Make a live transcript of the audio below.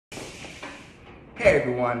Hey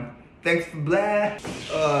everyone, thanks for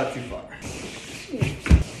too far.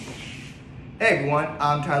 Hey everyone,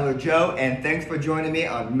 I'm Tyler Joe, and thanks for joining me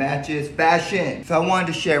on Matches Fashion. So I wanted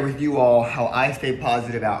to share with you all how I stay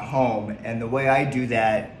positive at home, and the way I do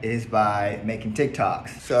that is by making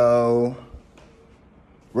TikToks. So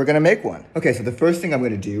we're gonna make one. Okay, so the first thing I'm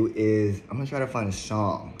gonna do is I'm gonna try to find a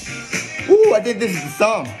song. Ooh, I think this is the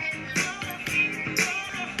song.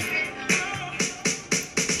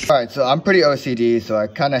 All right, so I'm pretty OCD, so I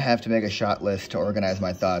kind of have to make a shot list to organize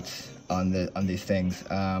my thoughts on these things. So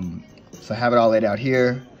I have it all laid out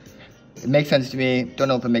here. It makes sense to me. Don't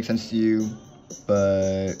know if it makes sense to you,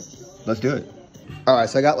 but let's do it. All right,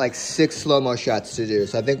 so I got like 6 slow-mo shots to do.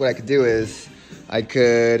 So I think what I could do is I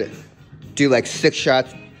could do like 6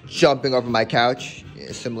 shots jumping over my couch,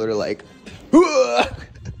 similar to like,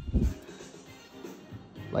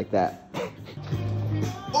 like that.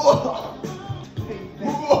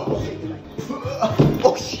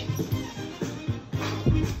 Oh, shit.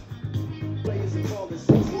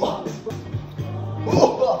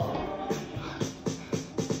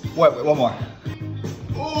 Wait, one more.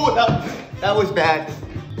 Oh, that was bad.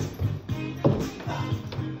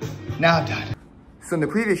 Now I'm done. So in the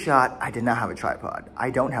previous shot, I did not have a tripod. I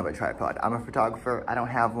don't have a tripod. I'm a photographer. I don't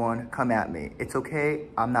have one. Come at me. It's okay.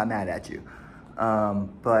 I'm not mad at you.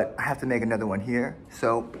 But I have to make another one here.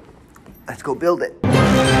 So let's go build it.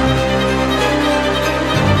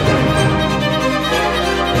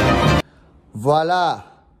 Voila.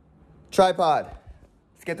 Tripod.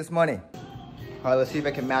 Let's get this money. All right, let's see if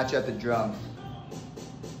I can match up the drums.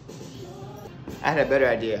 I had a better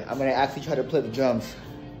idea. I'm gonna actually try to play the drums.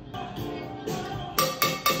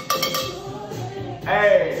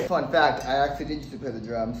 Hey! Fun fact, I actually did used to play the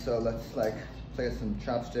drums, so let's like play some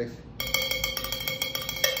chopsticks.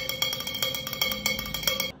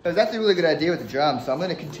 It was actually a really good idea with the drums, so I'm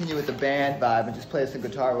gonna continue with the band vibe and just play some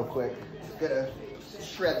guitar real quick. Just gonna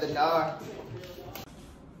shred the gnar.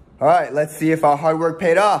 All right, let's see if our hard work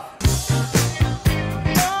paid off.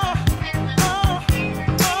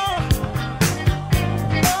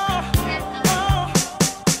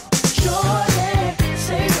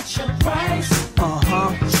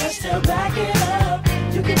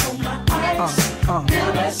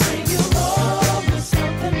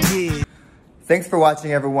 Thanks for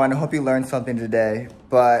watching, everyone. I hope you learned something today.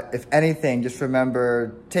 But if anything, just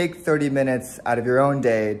remember, take 30 minutes out of your own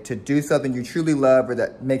day to do something you truly love or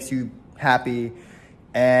that makes you happy.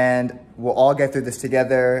 And we'll all get through this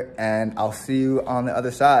together, and I'll see you on the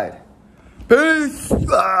other side. Peace!